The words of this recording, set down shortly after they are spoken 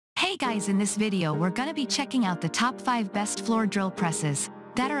Hey guys, in this video we're gonna be checking out the top 5 best floor drill presses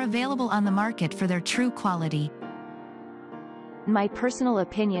that are available on the market for their true quality. My personal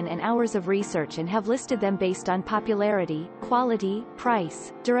opinion and hours of research and have listed them based on popularity, quality,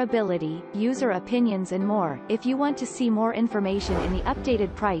 price, durability, user opinions and more. If you want to see more information in the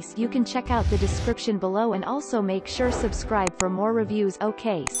updated price, you can check out the description below and also make sure subscribe for more reviews.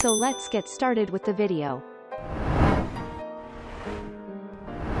 Okay, so let's get started with the video.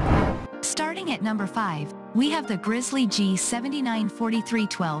 Starting at number 5, we have the Grizzly G7943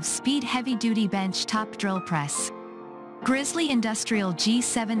 12-speed heavy-duty bench top drill press. Grizzly Industrial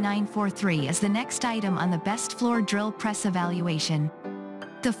G7943 is the next item on the best floor drill press evaluation.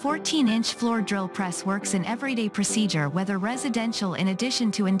 The 14-inch floor drill press works in everyday procedure, whether residential in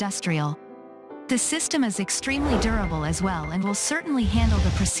addition to industrial. The system is extremely durable as well and will certainly handle the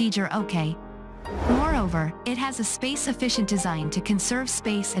procedure okay. Moreover, it has a space-efficient design to conserve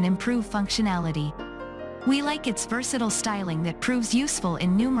space and improve functionality. We like its versatile styling that proves useful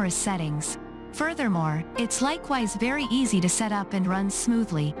in numerous settings. Furthermore, it's likewise very easy to set up and run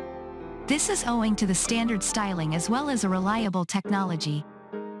smoothly. This is owing to the standard styling as well as a reliable technology.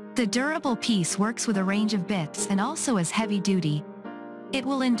 The durable piece works with a range of bits and also is heavy-duty. It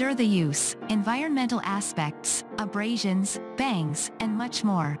will endure the use, environmental aspects, abrasions, bangs, and much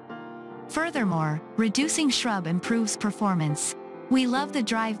more. Furthermore, reducing shrub improves performance. We love the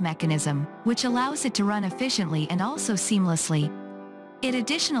drive mechanism, which allows it to run efficiently and also seamlessly. It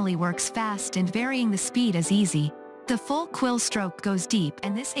additionally works fast and varying the speed is easy. The full quill stroke goes deep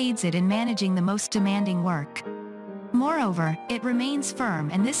and this aids it in managing the most demanding work. Moreover, it remains firm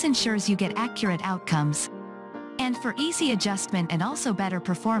and this ensures you get accurate outcomes. And for easy adjustment and also better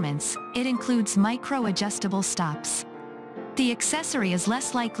performance, it includes micro-adjustable stops. The accessory is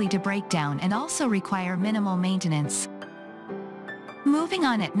less likely to break down and also require minimal maintenance. Moving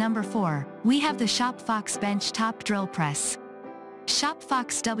on at number 4, we have the Shopfox Bench Top Drill Press.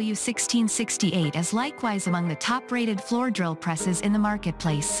 Shopfox W1668 is likewise among the top-rated floor drill presses in the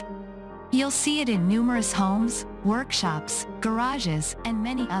marketplace. You'll see it in numerous homes, workshops, garages, and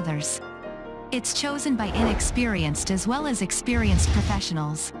many others. It's chosen by inexperienced as well as experienced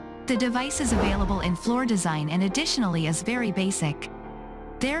professionals. The device is available in floor design and additionally is very basic.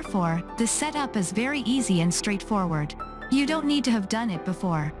 Therefore, the setup is very easy and straightforward. You don't need to have done it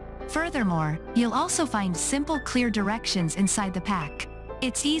before. Furthermore, you'll also find simple clear directions inside the pack.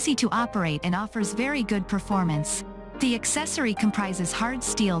 It's easy to operate and offers very good performance. The accessory comprises hard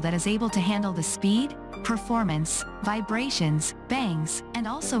steel that is able to handle the speed, performance, vibrations, bangs, and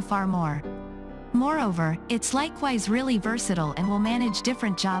also far more. Moreover, it's likewise really versatile and will manage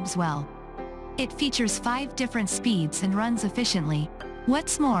different jobs well. It features 5 different speeds and runs efficiently.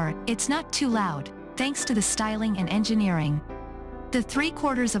 What's more, it's not too loud, thanks to the styling and engineering. The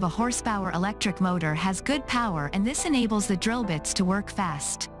 3/4 of a horsepower electric motor has good power and this enables the drill bits to work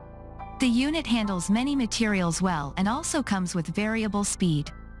fast. The unit handles many materials well and also comes with variable speed.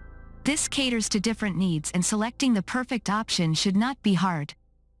 This caters to different needs and selecting the perfect option should not be hard.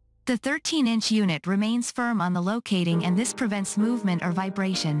 The 13-inch unit remains firm on the locating and this prevents movement or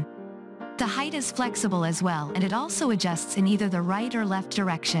vibration. The height is flexible as well and it also adjusts in either the right or left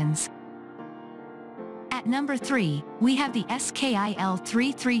directions. At number 3, we have the SKIL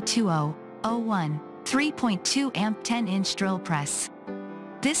 3320-01 3.2 amp 10-inch drill press.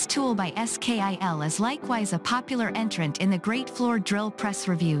 This tool by SKIL is likewise a popular entrant in the great floor drill press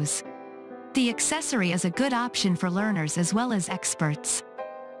reviews. The accessory is a good option for learners as well as experts.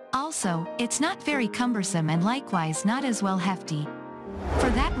 Also, it's not very cumbersome and likewise not as well hefty. For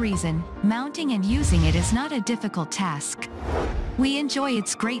that reason, mounting and using it is not a difficult task. We enjoy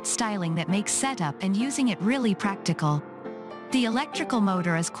its great styling that makes setup and using it really practical. The electrical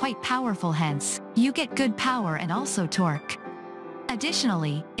motor is quite powerful, hence, you get good power and also torque.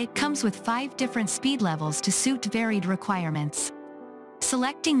 Additionally, it comes with 5 different speed levels to suit varied requirements.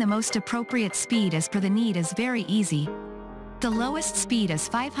 Selecting the most appropriate speed as per the need is very easy. The lowest speed is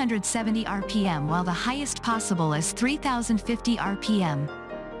 570 RPM while the highest possible is 3050 RPM.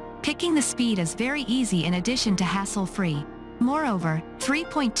 Picking the speed is very easy in addition to hassle-free. Moreover,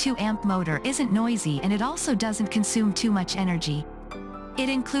 3.2 amp motor isn't noisy and it also doesn't consume too much energy. It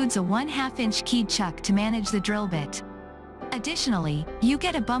includes a 1/2 inch keyed chuck to manage the drill bit. Additionally, you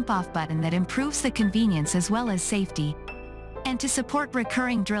get a bump-off button that improves the convenience as well as safety. And to support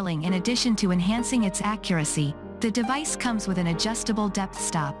recurring drilling in addition to enhancing its accuracy, the device comes with an adjustable depth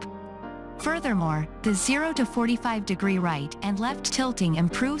stop. Furthermore, the 0 to 45 degree right and left tilting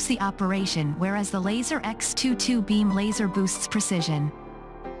improves the operation, whereas the Laser X22 beam laser boosts precision.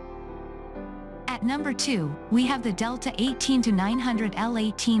 At At number 2, we have the Delta 18-900L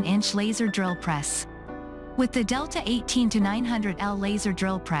 18-inch laser drill press. With the Delta 18-900L laser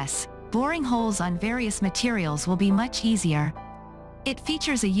drill press, boring holes on various materials will be much easier. It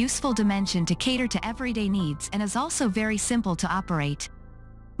features a useful dimension to cater to everyday needs and is also very simple to operate.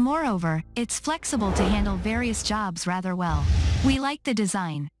 Moreover, it's flexible to handle various jobs rather well. We like the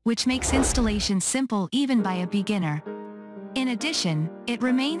design, which makes installation simple even by a beginner. In addition, it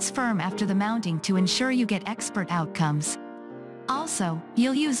remains firm after the mounting to ensure you get expert outcomes. Also,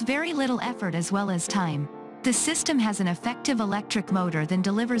 you'll use very little effort as well as time. The system has an effective electric motor that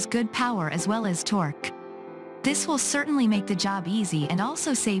delivers good power as well as torque. This will certainly make the job easy and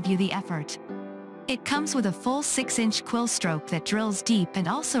also save you the effort. It comes with a full 6-inch quill stroke that drills deep and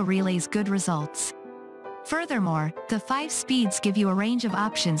also relays good results. Furthermore, the 5 speeds give you a range of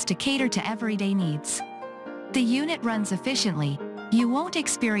options to cater to everyday needs. The unit runs efficiently, you won't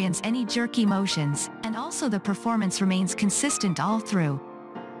experience any jerky motions, and also the performance remains consistent all through.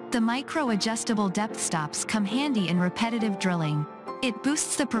 The micro-adjustable depth stops come handy in repetitive drilling. It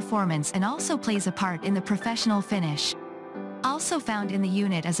boosts the performance and also plays a part in the professional finish. Also found in the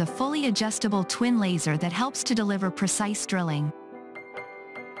unit is a fully adjustable twin laser that helps to deliver precise drilling.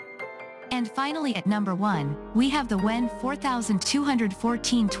 And finally at number 1, we have the Wen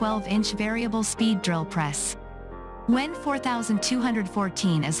 4214 12-inch variable speed drill press. Wen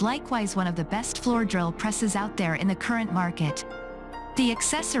 4214 is likewise one of the best floor drill presses out there in the current market. The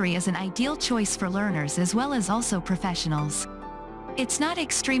accessory is an ideal choice for learners as well as also professionals. It's not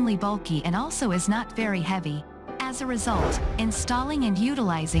extremely bulky and also is not very heavy. As a result, installing and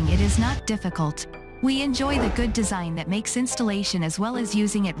utilizing it is not difficult. We enjoy the good design that makes installation as well as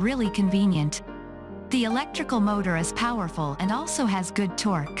using it really convenient. The electrical motor is powerful and also has good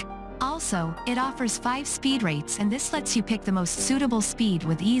torque. Also, it offers 5 speed rates and this lets you pick the most suitable speed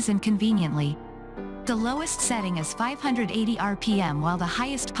with ease and conveniently. The lowest setting is 580 RPM while the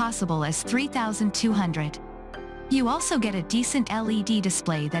highest possible is 3200. You also get a decent LED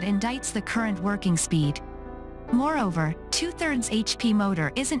display that indicates the current working speed. Moreover, 2/3 HP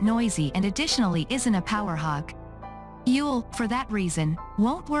motor isn't noisy and additionally isn't a power hog. You'll, for that reason,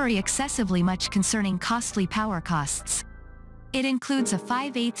 won't worry excessively much concerning costly power costs. It includes a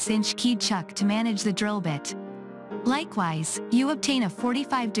 5/8" keyed chuck to manage the drill bit. Likewise, you obtain a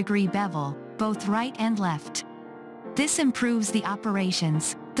 45-degree bevel, both right and left. This improves the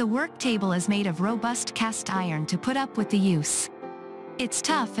operations. The work table is made of robust cast iron to put up with the use. It's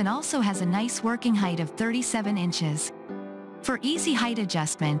tough and also has a nice working height of 37 inches. For easy height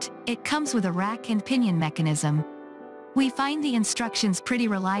adjustment, it comes with a rack and pinion mechanism. We find the instructions pretty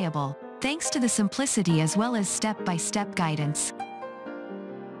reliable, thanks to the simplicity as well as step-by-step guidance.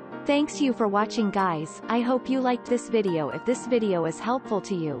 Thanks you for watching guys, I hope you liked this video. If this video is helpful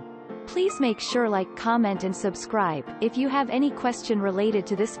to you, please make sure like, comment and subscribe. If you have any question related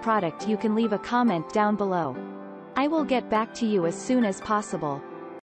to this product you can leave a comment down below. I will get back to you as soon as possible.